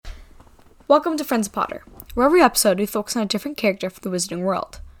Welcome to Friends of Potter, where every episode we focus on a different character from the Wizarding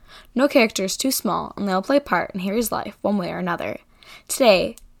world. No character is too small, and they all play a part in Harry's life one way or another.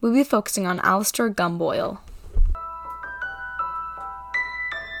 Today, we'll be focusing on Alastor Gumboil.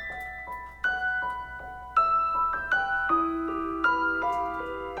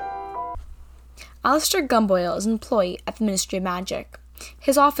 Alastor Gumboil is an employee at the Minsitry of Magic.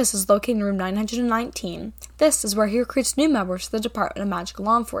 His office is located in room 919. This is where he recruits new members to the Department of Magical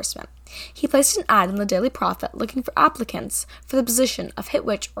Law Enforcement. He placed an ad in the Daily Prophet looking for applicants for the position of Hit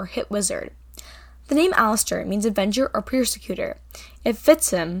Witch or Hit Wizard. The name Alastor means avenger or persecutor. It fits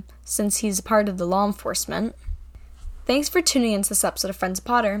him since he's a part of the law enforcement. Thanks for tuning in to this episode of Friends of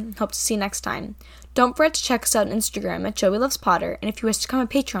Potter. Hope to see you next time. Don't forget to check us out on Instagram at Joey Loves Potter, and if you wish to become a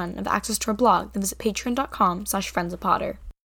patron and have access to our blog, then visit patreon.com/friendsofpotter.